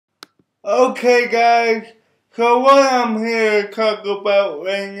Okay guys, so what I'm here to talk about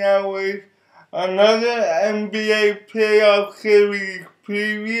right now is another NBA playoff series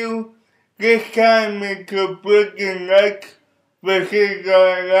preview. This time it's the Brooklyn Nets versus the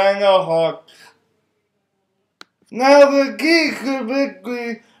Atlanta Hawks. Now the key to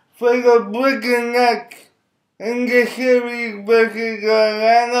victory for the Brooklyn Nets in the series versus the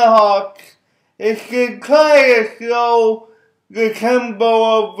Atlanta Hawks is to try to slow the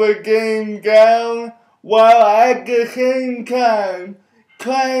tempo of the game down while at the same time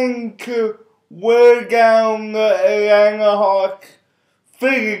trying to wear down the Atlanta Hawks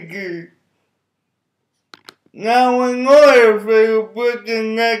physically. Now in order for the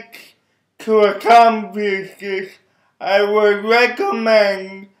Brooklyn Nets to accomplish this, I would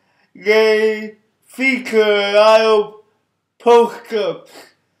recommend they feature a lot of post-ups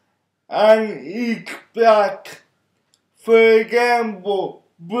on each block. For example,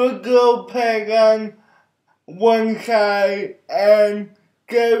 Brook Lopez on one side and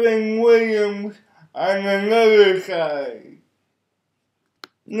Kevin Williams on another side.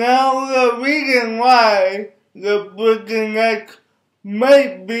 Now the reason why the Brooklyn Nets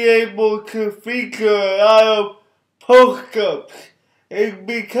might be able to feature a lot of post-ups is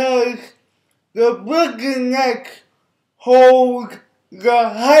because the Brooklyn Nets hold the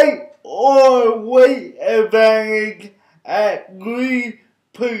height or weight advantage at 3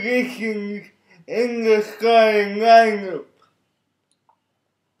 positions in the starting lineup.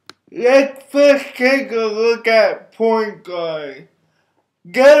 Let's first take a look at point guard.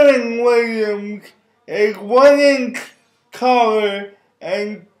 Kevin Williams is 1 inch taller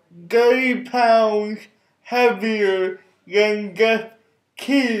and 30 pounds heavier than Jeff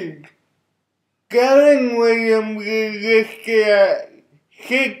Teague. Kevin Williams is listed at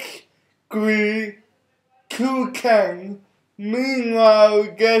 6'3", 210.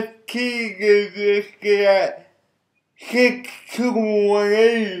 Meanwhile, Jeff Teague is listed at 6'2",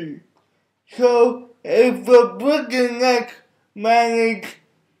 180. So, if the Brooklyn Nets manage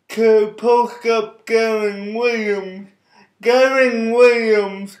to post up Kevin Williams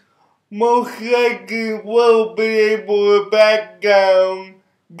most likely will be able to back down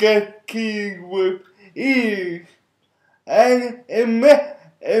Jeff Teague with ease. And it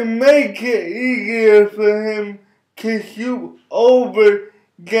makes it easier for him to shoot over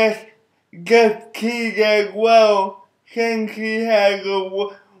Jeff Teague as well, since he has a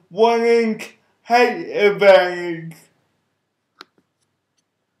 1 inch height advantage.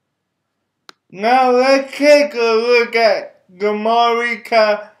 Now let's take a look at DeMarre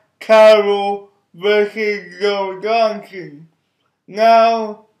Carroll versus Joe Johnson.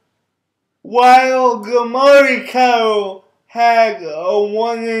 Now, while DeMarre Carroll has a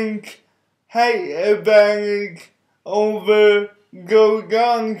 1 inch height advantage over Joe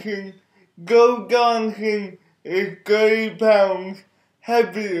Johnson is 30 pounds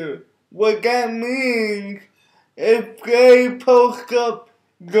heavier. What that means, if they post up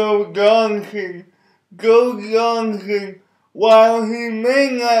Joe Johnson, while he may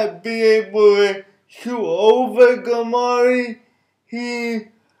not be able to shoot over DeMarre, he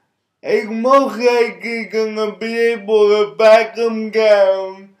is most likely gonna be able to back him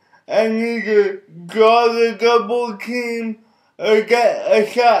down and either draw the double team or get a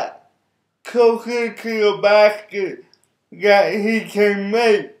shot closer to the basket that he can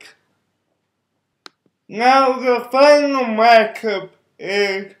make. Now the final matchup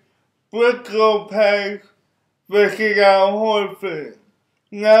is Brook Lopez versus Al Horford.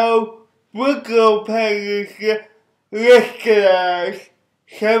 Now, Brook Lopez is listed as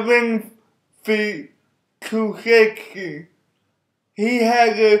 7 feet 260. He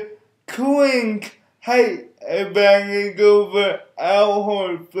has a 2 inch height advantage over Al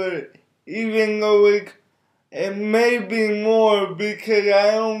Horford, even though it may be more because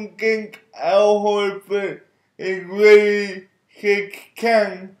I don't think Al Horford is really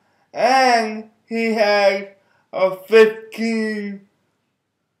 6'10", and he has a 15,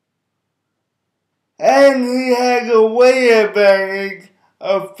 and he has a weight advantage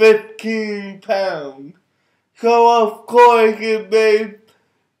of 15 pounds. So of course, if they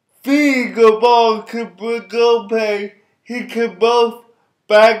feed the ball to Brook Lopez, he could both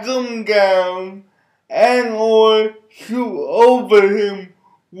back him down and or shoot over him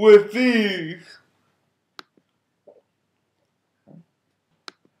with ease.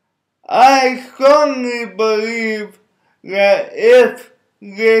 I strongly believe that if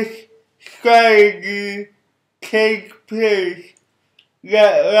this strategy takes place,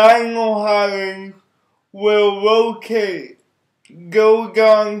 that Lionel Hollins will rotate Joe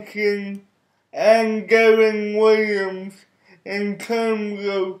Johnson and Kevin Williams in terms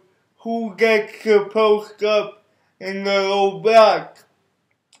of who gets the post up in the low block.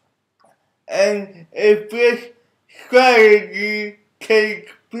 And if this strategy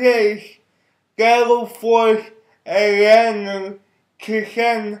takes place, that'll force Atlanta to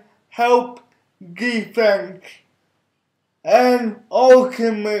send help defense. And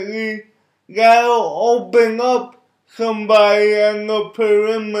ultimately, that'll open up somebody on the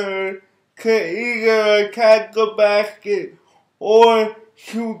perimeter to either attack the basket or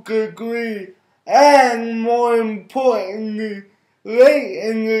shoot the three. And more importantly, late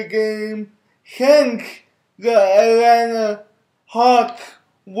in the game, since the Atlanta Hawks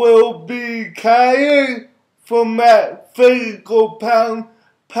will be tired from that physical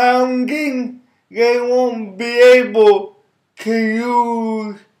pounding, they won't be able to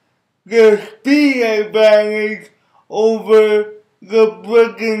use the speed advantage over the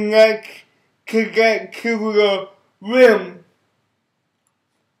Brooklyn Nets to get to the rim.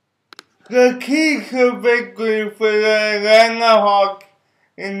 The key to victory for the Atlanta Hawks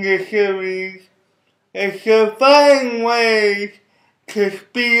in the series is to find ways to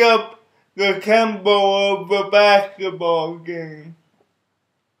speed up the tempo of the basketball game.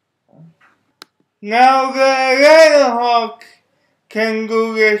 Now the Atlanta Hawks can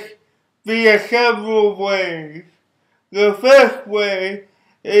do this via several ways. The first way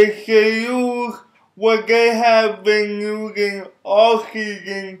is to use what they have been using all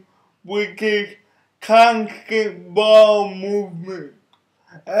season, which is constant ball movement.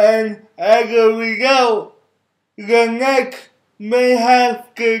 And as a result, the Nets may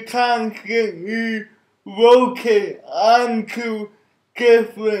have to constantly rotate onto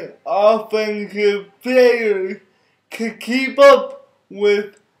different offensive players to keep up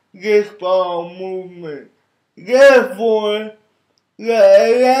with this ball movement. Therefore, the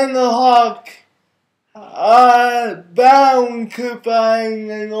Atlanta Hawks are bound to find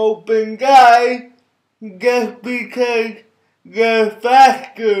an open guy just because they're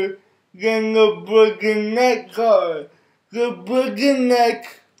faster than the Brooklyn Nets are. The Brooklyn Nets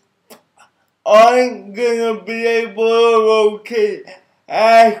aren't gonna be able to rotate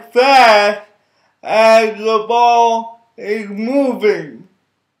as fast as the ball is moving.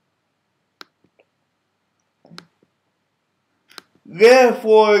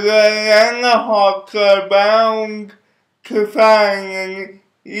 Therefore, the Atlanta Hawks are bound to find an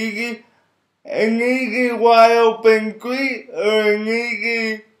easy wide open three or an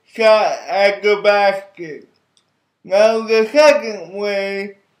easy shot at the basket. Now the second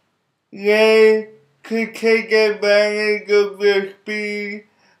way they could take advantage of their speed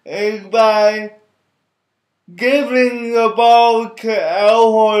is by giving the ball to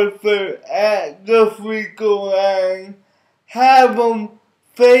Al Horford at the free throw line, have him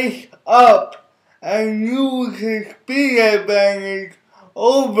face up and use his speed advantage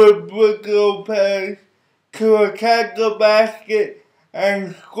over Brook Lopez to attack the basket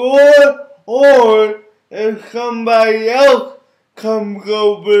and score, or if somebody else comes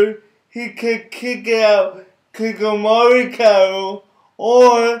over, he could kick it out to DeMarre Carroll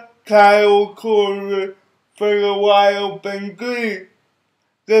or Kyle Korver for the wide open three.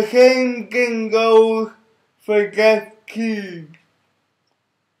 The same thing goes for Jeff Teague.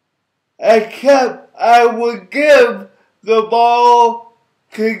 Except I would give the ball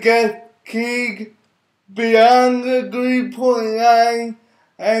to Jeff Teague beyond the 3-point line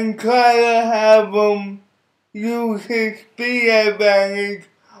and try to have him use his speed advantage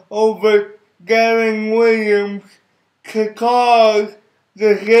over Garen Williams to cause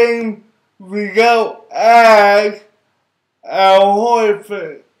the same result as Al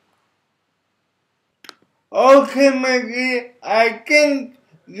Horford. Ultimately, I think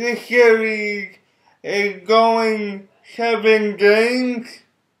the series is going 7 games,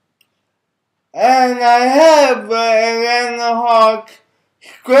 and I have the Atlanta Hawks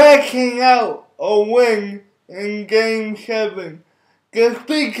scratching out a win in Game 7. Just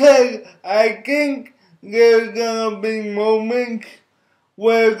because I think there's gonna be moments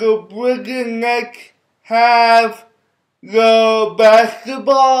where the Brooklyn Nets have the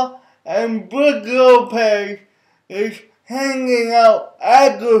basketball and Brook Lopez is hanging out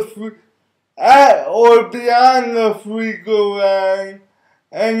at or beyond the free throw line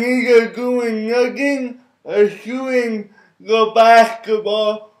and either doing nothing or shooting the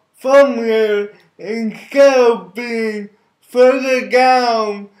basketball from there instead of being further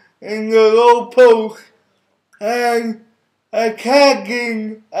down in the low post and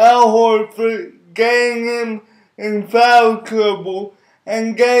attacking Al Horford, getting him in foul trouble,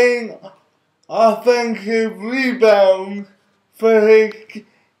 and getting offensive rebounds for his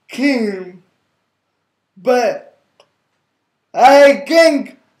team. But I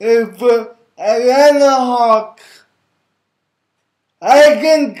think if the Atlanta Hawks, I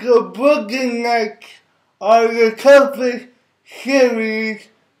think the Brooklyn Nets are the toughest series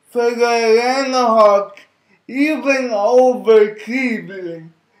for the Atlanta Hawks, even over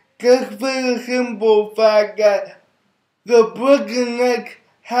Cleveland, just for the simple fact that the Brooklyn Nets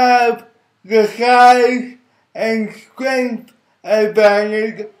have the size and strength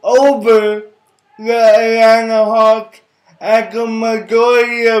advantage over the Atlanta Hawks at the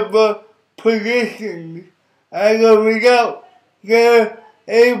majority of the positions. As a result, they're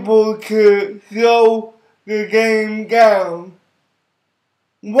able to slow the game down.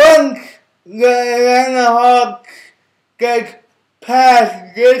 Once the Atlanta Hawks get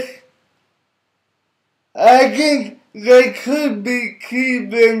past this, I think they could beat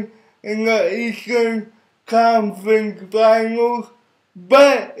Cleveland in the Eastern Conference Finals,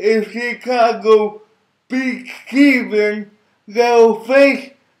 but if Chicago beats Cleveland, they'll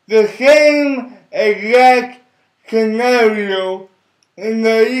face the same exact scenario in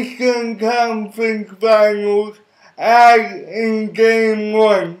the Eastern Conference Finals as in Game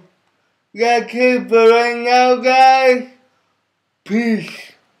 1. That's it for right now, guys. Peace.